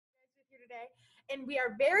today, and we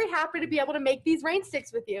are very happy to be able to make these rain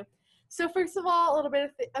sticks with you. So first of all,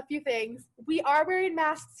 a few things. We are wearing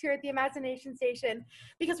masks here at the Imagination Station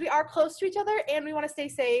because we are close to each other and we want to stay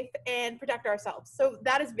safe and protect ourselves. So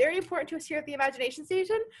that is very important to us here at the Imagination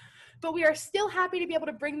Station, but we are still happy to be able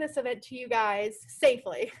to bring this event to you guys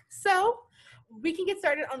safely. So we can get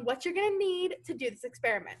started on what you're going to need to do this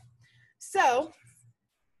experiment. So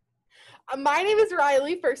my name is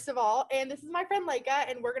Riley, first of all, and this is my friend Laika,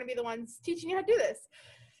 and we're going to be the ones teaching you how to do this.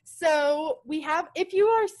 So we have, if you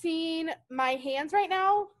are seeing my hands right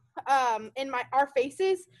now, and our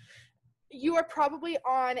faces, you are probably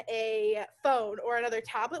on a phone or another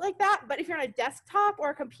tablet like that. But if you're on a desktop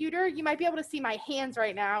or a computer, you might be able to see my hands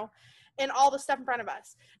right now and all the stuff in front of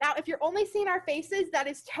us. Now, if you're only seeing our faces, that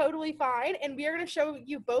is totally fine. And we are going to show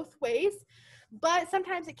you both ways. But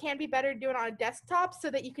sometimes it can be better to do it on a desktop so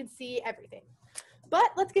that you can see everything.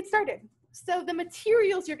 But let's get started. So the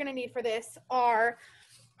materials you're going to need for this are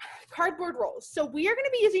cardboard rolls. So we are going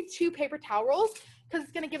to be using 2 paper towel rolls because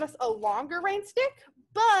it's going to give us a longer rain stick,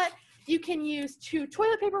 but you can use 2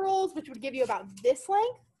 toilet paper rolls, which would give you about this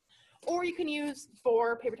length, or you can use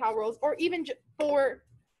 4 paper towel rolls, or even 4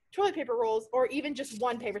 toilet paper rolls, or even just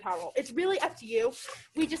 1 paper towel roll. It's really up to you.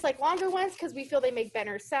 We just like longer ones because we feel they make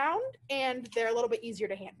better sound and they're a little bit easier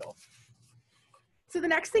to handle. So the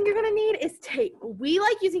next thing you're going to need is tape. We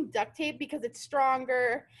like using duct tape because it's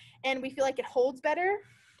stronger and we feel like it holds better.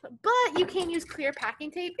 But you can use clear packing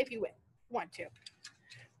tape if you want to.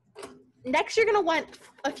 Next, you're going to want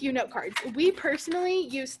a few note cards. We personally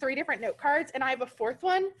use 3 different note cards, and I have a 4th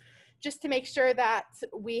one just to make sure that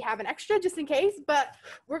we have an extra just in case, but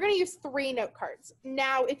we're going to use 3 note cards.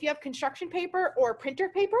 Now, if you have construction paper or printer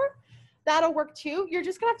paper, that'll work too. You're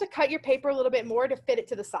just going to have to cut your paper a little bit more to fit it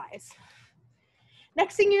to the size.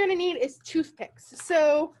 Next thing you're going to need is toothpicks.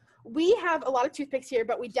 So we have a lot of toothpicks here,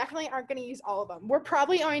 but we definitely aren't going to use all of them. We're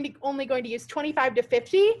probably only going to use 25 to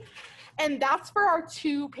 50, and that's for our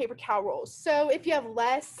 2 paper towel rolls. So if you have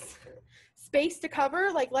less space to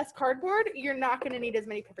cover, like less cardboard, you're not going to need as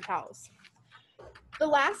many paper towels. The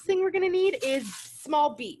last thing we're going to need is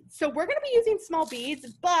small beads. So we're going to be using small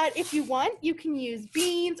beads, but if you want, you can use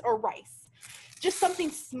beans or rice. Just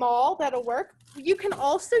something small that'll work. You can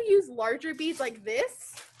also use larger beads like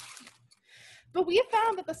this. But we have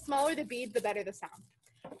found that the smaller the bead, the better the sound.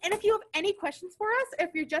 And if you have any questions for us,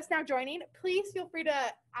 if you're just now joining, please feel free to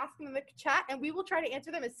ask them in the chat and we will try to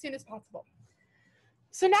answer them as soon as possible.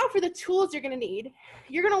 So now for the tools you're going to need,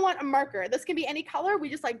 you're going to want a marker. This can be any color. We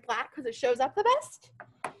just like black because it shows up the best.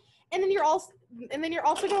 And then you're also going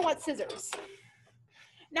to want scissors.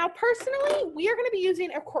 Now personally, we are going to be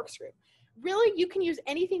using a corkscrew. Really, you can use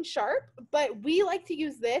anything sharp, but we like to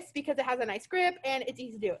use this because it has a nice grip and it's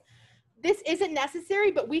easy to do it. This isn't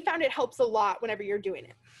necessary, but we found it helps a lot whenever you're doing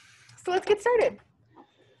it. So let's get started.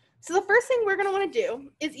 So the first thing we're going to want to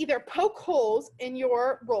do is either poke holes in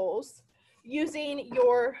your rolls using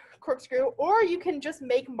your corkscrew, or you can just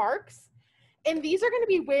make marks. And these are going to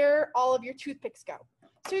be where all of your toothpicks go.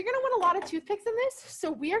 So you're going to want a lot of toothpicks in this.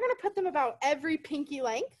 So we are going to put them about every pinky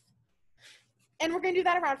length. And we're going to do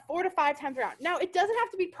that around 4 to 5 times around. Now, it doesn't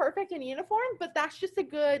have to be perfect and uniform, but that's just a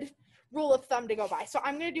good rule of thumb to go by. So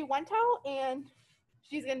I'm going to do one towel and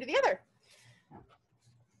she's going to do the other.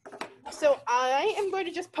 So I am going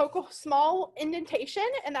to just poke a small indentation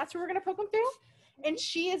and that's where we're going to poke them through. And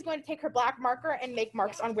she is going to take her black marker and make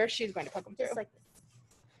marks on where she's going to poke them through. Just like this.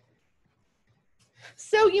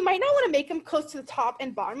 So you might not want to make them close to the top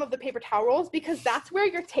and bottom of the paper towel rolls because that's where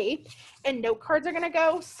your tape and note cards are going to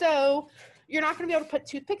go. So you're not going to be able to put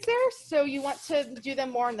toothpicks there, so you want to do them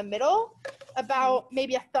more in the middle, about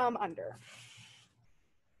maybe a thumb under.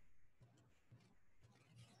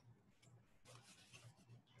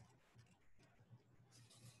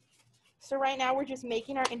 So right now we're just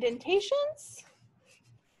making our indentations.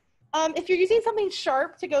 If you're using something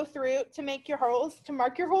sharp to go through to make your holes, to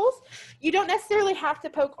mark your holes, you don't necessarily have to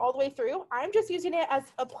poke all the way through. I'm just using it as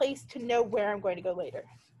a place to know where I'm going to go later.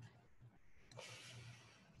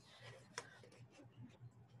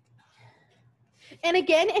 And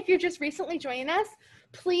again, if you're just recently joining us,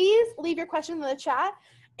 please leave your questions in the chat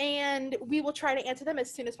and we will try to answer them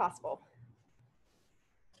as soon as possible.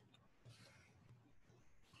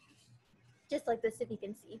 Just like this, if you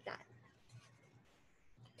can see that.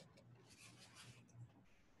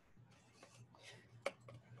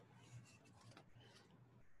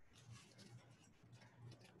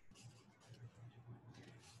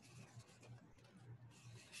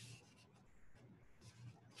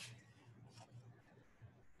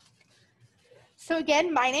 So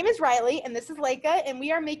again, my name is Riley and this is Laika and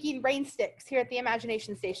we are making rain sticks here at the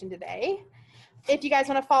Imagination Station today. if you guys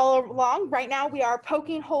want to follow along, right now we are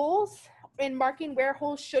poking holes and marking where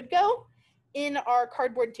holes should go in our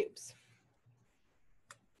cardboard tubes.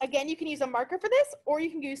 Again, you can use a marker for this, or you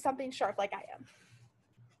can use something sharp like I am.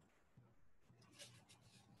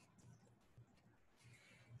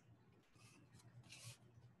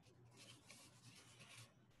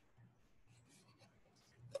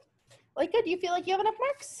 Leica, do you feel like you have enough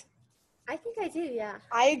marks? I think I do, yeah.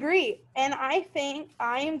 I agree, and I think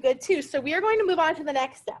I am good too. So we are going to move on to the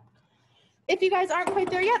next step. If you guys aren't quite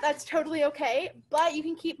there yet, that's totally okay, but you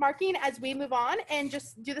can keep marking as we move on and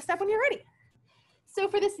just do the step when you're ready. So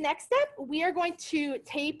for this next step, we are going to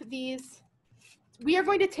tape these. We are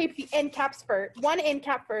going to tape the end caps first, one end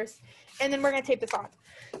cap first, and then we're going to tape this on.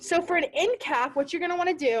 So for an end cap, what you're going to want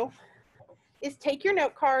to do is take your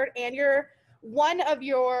note card and one of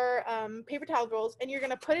your paper towel rolls, and you're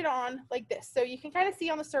going to put it on like this. So you can kind of see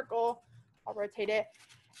on the circle. I'll rotate it.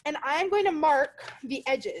 And I'm going to mark the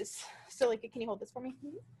edges. So like, can you hold this for me?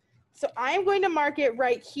 So I'm going to mark it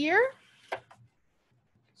right here,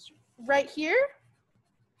 right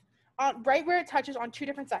where it touches on two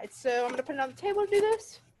different sides. So I'm going to put it on the table to do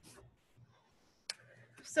this.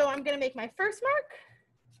 So I'm going to make my first mark.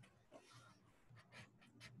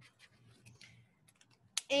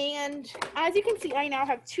 And as you can see, I now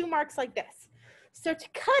have two marks like this. So to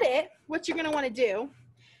cut it, what you're going to want to do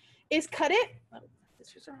is cut it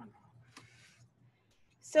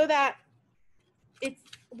so that it's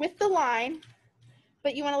with the line,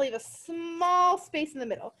 but you want to leave a small space in the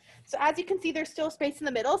middle. So as you can see, there's still space in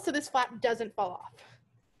the middle, so this flap doesn't fall off.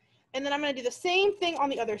 And then I'm going to do the same thing on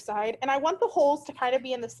the other side, and I want the holes to kind of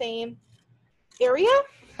be in the same area,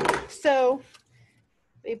 so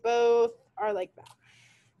they both are like that.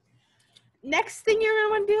 Next thing you're going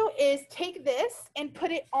to want to do is take this and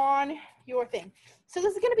put it on your thing. So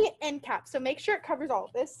this is going to be an end cap, so make sure it covers all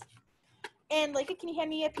of this. And Leica, can you hand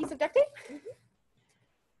me a piece of duct tape? Mm-hmm.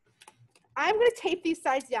 I'm going to tape these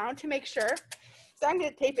sides down to make sure. So I'm going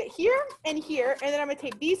to tape it here, and then I'm going to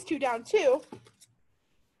tape these two down too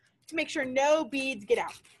to make sure no beads get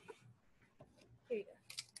out. Here you go.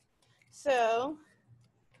 So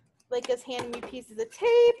Leica's handing me pieces of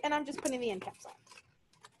tape, and I'm just putting the end caps on.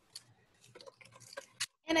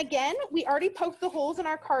 And again, we already poked the holes in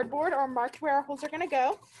our cardboard or marked where our holes are going to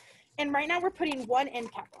go. And right now we're putting one end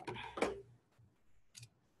cap on.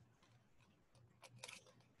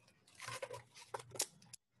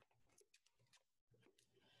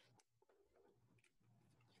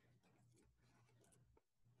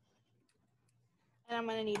 And I'm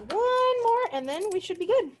going to need one more, and then we should be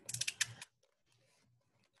good.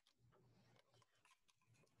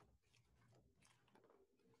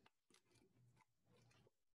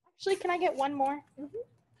 Actually, can I get one more? Mm-hmm.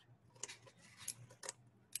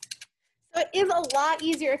 So it is a lot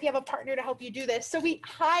easier if you have a partner to help you do this. So we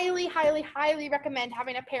highly, highly, highly recommend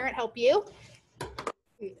having a parent help you.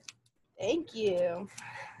 Thank you.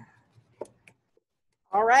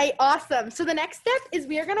 All right, awesome. So the next step is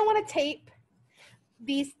we are going to want to tape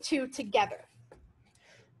these two together.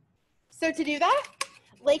 So to do that,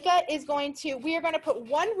 Leica is going to, we are going to put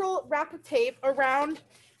one wrap of tape around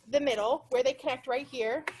the middle where they connect right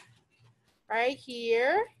here.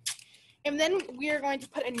 And then we are going to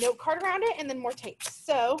put a note card around it and then more tape.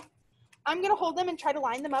 So I'm going to hold them and try to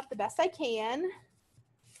line them up the best I can.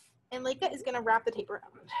 And Leica is going to wrap the tape around.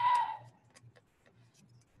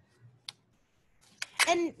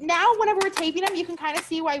 And now whenever we're taping them, you can kind of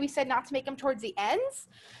see why we said not to make them towards the ends,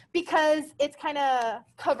 because it's kind of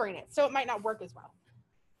covering it. So it might not work as well.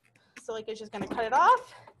 So Leica's just going to cut it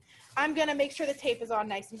off. I'm going to make sure the tape is on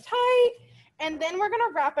nice and tight. And then we're going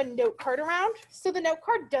to wrap a note card around. So the note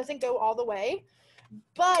card doesn't go all the way,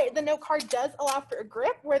 but the note card does allow for a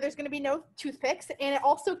grip where there's going to be no toothpicks, and it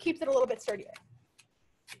also keeps it a little bit sturdier.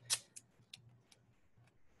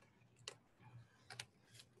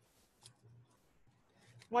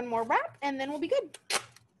 One more wrap, and then we'll be good.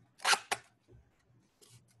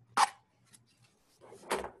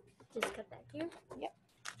 Just cut that here. Yep.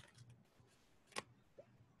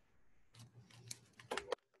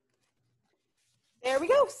 There we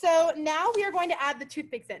go. So now we are going to add the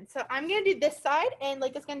toothpicks in. So I'm going to do this side, and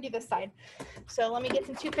Leica's going to do this side. So let me get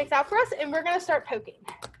some toothpicks out for us, and we're going to start poking.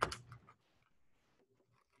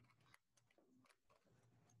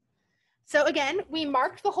 So again, we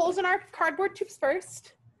marked the holes in our cardboard tubes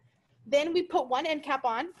first. Then we put one end cap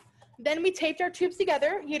on. Then we taped our tubes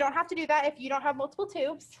together. You don't have to do that if you don't have multiple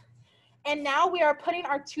tubes. And now we are putting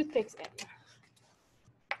our toothpicks in.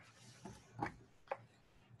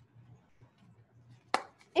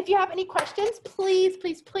 If you have any questions, please,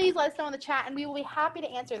 please, please let us know in the chat, and we will be happy to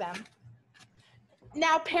answer them.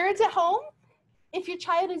 Now, parents at home, If your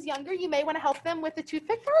child is younger, you may want to help them with the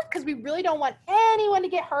toothpick part because we really don't want anyone to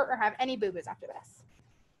get hurt or have any boo-boos after this.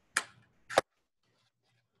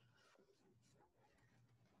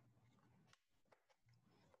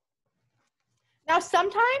 Now,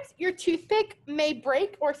 sometimes your toothpick may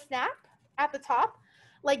break or snap at the top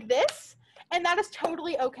like this, and that is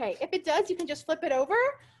totally okay. If it does, you can just flip it over,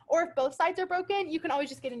 or if both sides are broken, you can always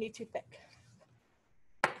just get a new toothpick.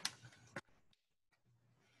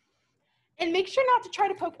 And make sure not to try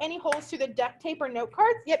to poke any holes through the duct tape or note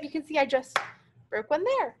cards. Yep, you can see I just broke one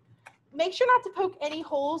there. Make sure not to poke any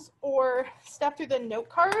holes or stuff through the note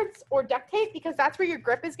cards or duct tape because that's where your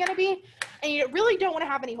grip is gonna be, and you really don't wanna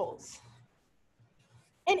have any holes.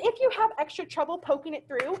 And if you have extra trouble poking it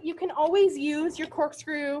through, you can always use your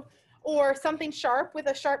corkscrew or something sharp with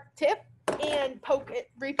a sharp tip and poke it,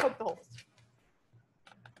 re-poke the holes.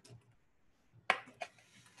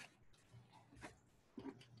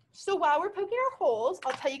 So while we're poking our holes,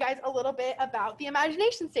 I'll tell you guys a little bit about the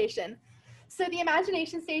Imagination Station. So the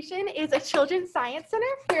Imagination Station is a children's science center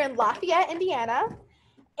here in Lafayette, Indiana.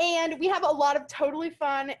 And we have a lot of totally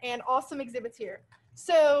fun and awesome exhibits here.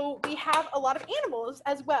 So we have a lot of animals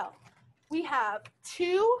as well. We have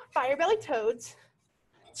 2 fire-bellied toads,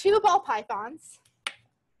 2 ball pythons,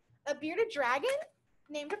 a bearded dragon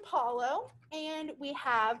named Apollo, and we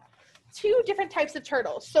have 2 different types of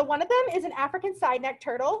turtles. So one of them is an African side-neck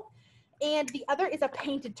turtle, and the other is a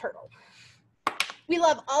painted turtle. We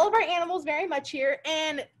love all of our animals very much here,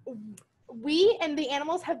 and we and the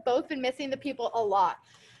animals have both been missing the people a lot.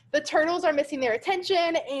 The turtles are missing their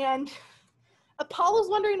attention, and Apollo's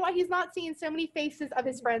wondering why he's not seeing so many faces of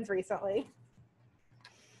his friends recently.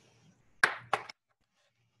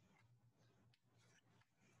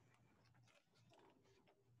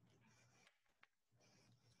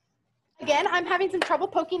 Again, I'm having some trouble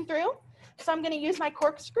poking through, so I'm going to use my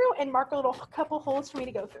corkscrew and mark a little couple holes for me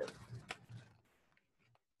to go through.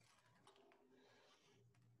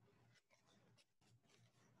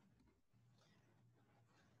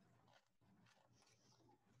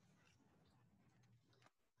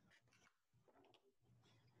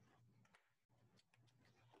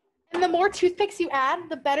 And the more toothpicks you add,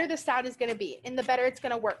 the better the sound is going to be and the better it's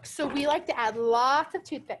going to work. So we like to add lots of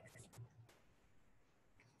toothpicks.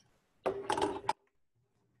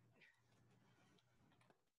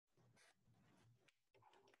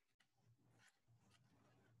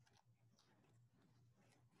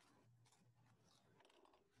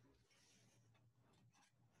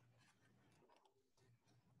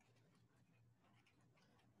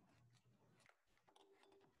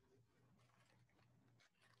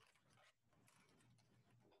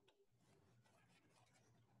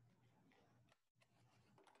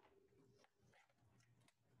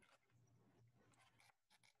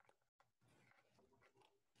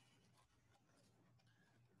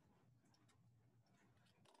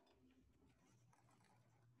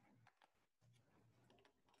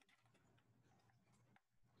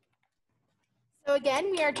 So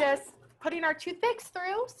again, we are just putting our toothpicks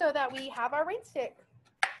through so that we have our Rainstick.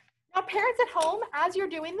 Now parents at home, as you're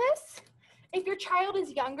doing this, if your child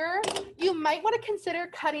is younger, you might want to consider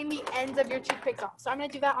cutting the ends of your toothpicks off. So I'm going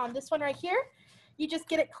to do that on this one right here. You just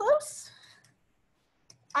get it close.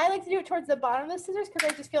 I like to do it towards the bottom of the scissors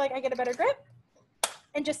because I just feel like I get a better grip.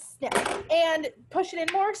 And just snip and push it in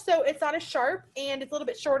more so it's not as sharp and it's a little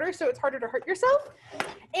bit shorter so it's harder to hurt yourself.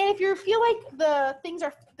 And if you feel like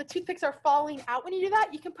the toothpicks are falling out when you do that,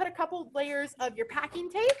 you can put a couple layers of your packing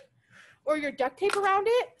tape or your duct tape around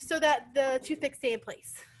it so that the toothpicks stay in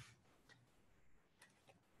place.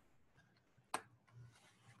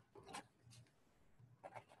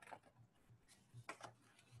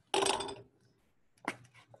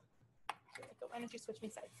 Why don't you switch me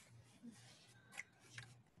sides?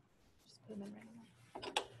 Just put them in right now.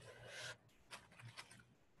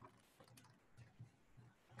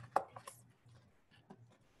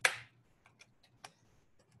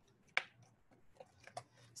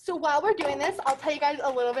 So while we're doing this, I'll tell you guys a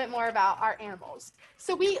little bit more about our animals.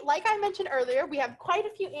 So like I mentioned earlier, we have quite a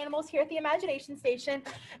few animals here at the Imagination Station,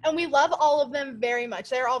 and we love all of them very much.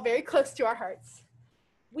 They're all very close to our hearts.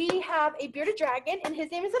 We have a bearded dragon, and his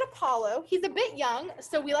name is an Apollo. He's a bit young,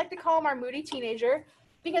 so we like to call him our moody teenager,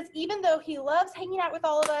 because even though he loves hanging out with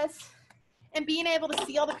all of us and being able to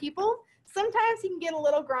see all the people, sometimes he can get a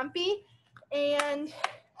little grumpy and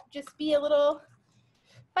just be a little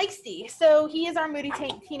feisty. So he is our moody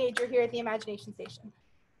teenager here at the Imagination Station.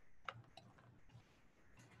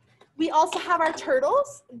 We also have our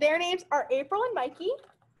turtles. Their names are April and Mikey.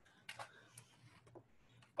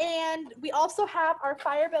 And we also have our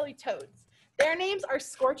fire-bellied toads. Their names are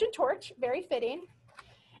Scorch and Torch, very fitting.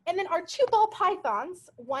 And then our two ball pythons,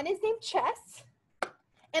 one is named Chess,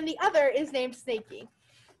 and the other is named Snaky.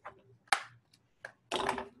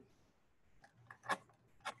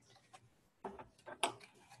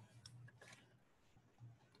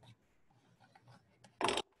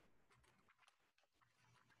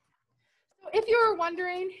 If you're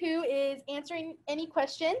wondering who is answering any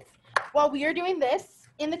questions while we are doing this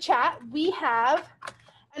in the chat, we have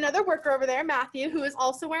another worker over there, Matthew, who is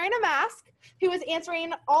also wearing a mask, who is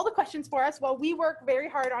answering all the questions for us while we work very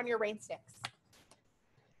hard on your rain sticks.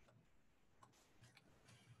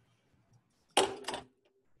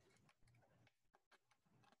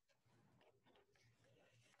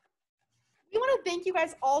 We want to thank you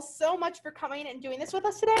guys all so much for coming and doing this with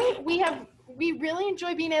us today. We really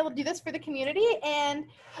enjoy being able to do this for the community, and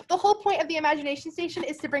the whole point of the Imagination Station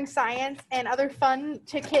is to bring science and other fun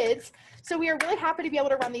to kids. So we are really happy to be able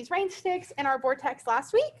to run these rain sticks and our vortex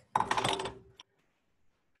last week.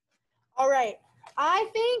 All right, I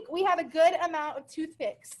think we have a good amount of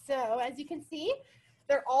toothpicks. So as you can see,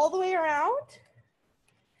 they're all the way around.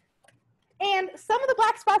 And some of the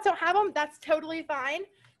black spots don't have them. That's totally fine.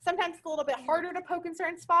 Sometimes it's a little bit harder to poke in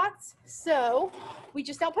certain spots, so we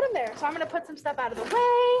just don't put them there. So I'm gonna put some stuff out of the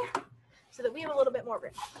way so that we have a little bit more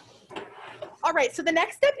room. All right, so the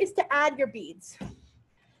next step is to add your beads.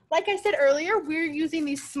 Like I said earlier, we're using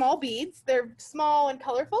these small beads. They're small and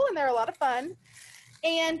colorful, and they're a lot of fun.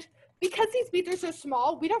 And because these beads are so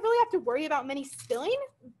small, we don't really have to worry about many spilling,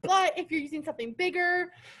 but if you're using something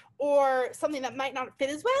bigger or something that might not fit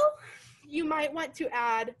as well, you might want to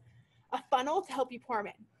add a funnel to help you pour them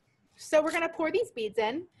in. So we're gonna pour these beads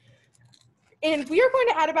in, and we are going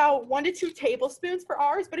to add about 1 to 2 tablespoons for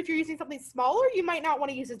ours, but if you're using something smaller, you might not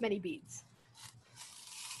wanna use as many beads.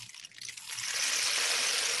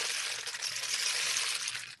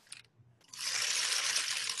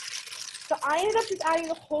 So I ended up just adding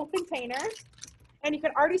the whole container, and you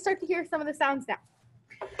can already start to hear some of the sounds now.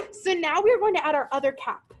 So now we are going to add our other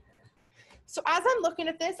cap. So as I'm looking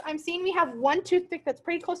at this, I'm seeing we have one toothpick that's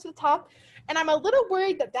pretty close to the top, and I'm a little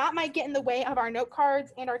worried that that might get in the way of our note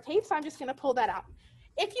cards and our tape, so I'm just gonna pull that out.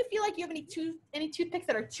 If you feel like you have any toothpicks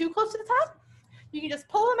that are too close to the top, you can just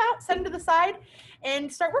pull them out, set them to the side,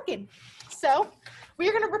 and start working. So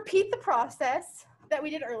we're gonna repeat the process that we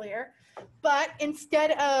did earlier, but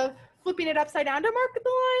instead of flipping it upside down to mark the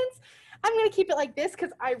lines, I'm gonna keep it like this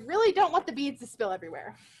because I really don't want the beads to spill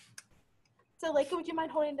everywhere. So Leica, would you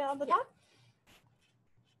mind holding down the top?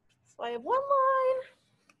 So I have one line,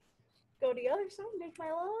 go to the other side, make my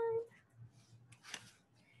line.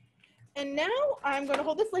 And now I'm going to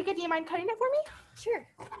hold this. Leica, do you mind cutting it for me? Sure.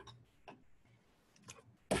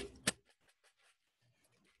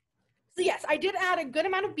 So yes, I did add a good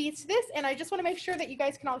amount of beads to this, and I just want to make sure that you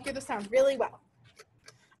guys can all hear the sound really well.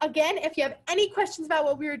 Again, if you have any questions about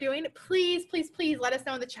what we were doing, please, please, please let us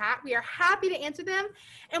know in the chat. We are happy to answer them,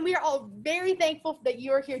 and we are all very thankful that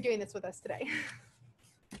you are here doing this with us today.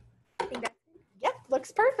 Yep,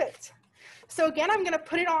 looks perfect. So again, I'm gonna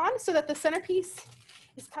put it on so that the centerpiece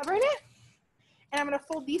is covering it. And I'm gonna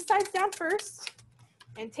fold these sides down first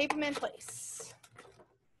and tape them in place.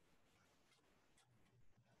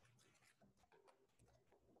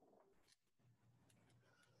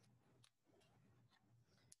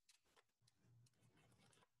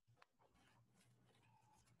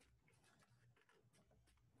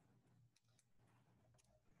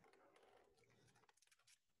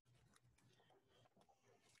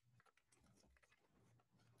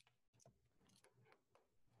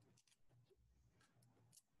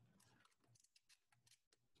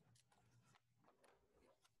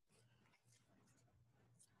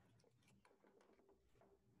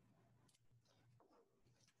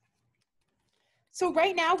 So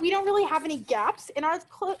right now, we don't really have any gaps in our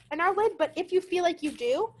lid, but if you feel like you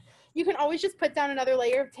do, you can always just put down another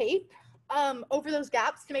layer of tape over those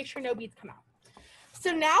gaps to make sure no beads come out.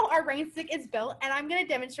 So now our rain stick is built, and I'm gonna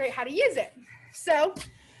demonstrate how to use it. So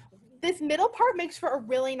this middle part makes for a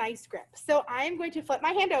really nice grip. So I'm going to flip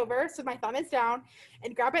my hand over so my thumb is down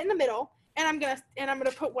and grab it in the middle, and I'm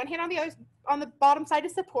gonna put one hand on the bottom side to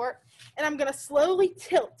support, and I'm gonna slowly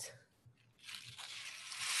tilt.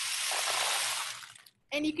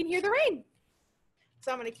 And you can hear the rain.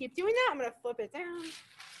 So I'm gonna keep doing that. I'm gonna flip it down.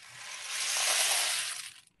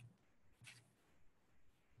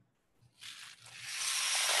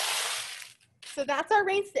 So that's our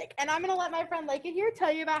rain stick. And I'm gonna let my friend Leica here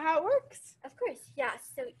tell you about how it works. Of course, yeah.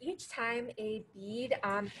 So each time a bead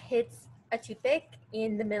hits a toothpick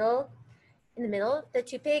in the middle, the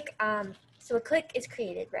toothpick, so a click is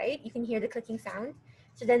created, right? You can hear the clicking sound.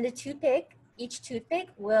 So then each toothpick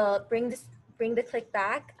will bring bring the click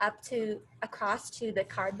back across to the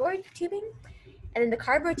cardboard tubing, and then the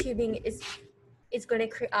cardboard tubing is going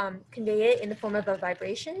to convey it in the form of a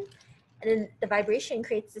vibration, and then the vibration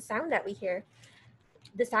creates the sound that we hear,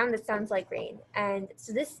 the sound that sounds like rain. And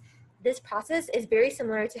so this process is very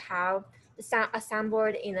similar to how a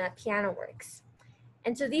soundboard in a piano works.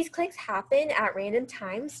 And so these clicks happen at random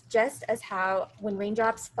times, just as how when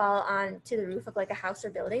raindrops fall onto the roof of like a house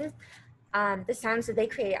or building, the sounds that they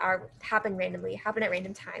create happen at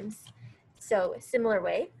random times. So similar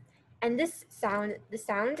way. And the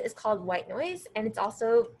sound is called white noise, and it's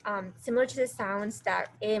also similar to the sounds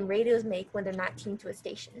that AM radios make when they're not tuned to a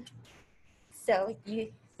station. So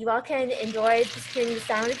you all can enjoy just hearing the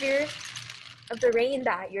sound of the rain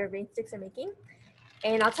that your rain sticks are making.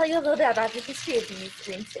 And I'll tell you a little bit about the history of these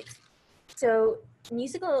rain sticks. So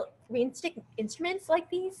musical rain stick instruments like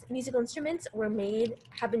these, musical instruments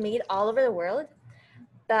have been made all over the world.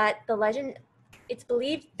 But it's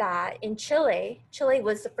believed that in Chile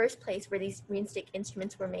was the first place where these rain stick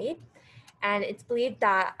instruments were made. And it's believed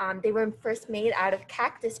that they were first made out of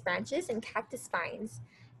cactus branches and cactus spines.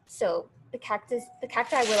 So the cacti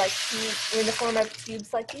were in the form of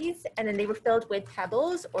tubes like these, and then they were filled with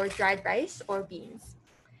pebbles or dried rice or beans.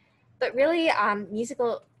 But really,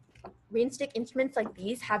 musical rain stick instruments like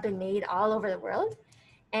these have been made all over the world.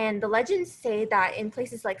 And the legends say that in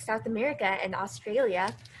places like South America and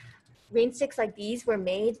Australia, rain sticks like these were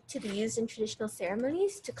made to be used in traditional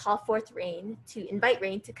ceremonies to call forth rain, to invite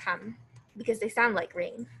rain to come, because they sound like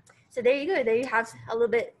rain. So there you go. There you have a little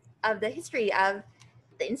bit of the history of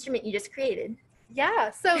the instrument you just created.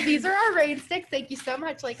 Yeah, so these are our rain sticks. Thank you so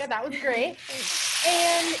much, Leica. That was great.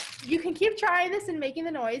 And you can keep trying this and making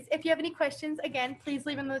the noise. If you have any questions, again, please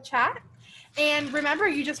leave in the chat. And remember,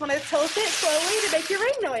 you just want to tilt it slowly to make your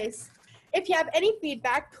rain noise. If you have any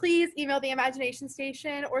feedback, please email the Imagination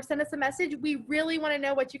Station or send us a message. We really want to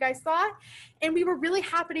know what you guys thought, and we were really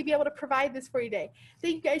happy to be able to provide this for you today.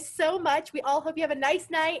 Thank you guys so much. We all hope you have a nice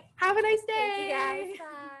night. Have a nice day. Thank you, guys.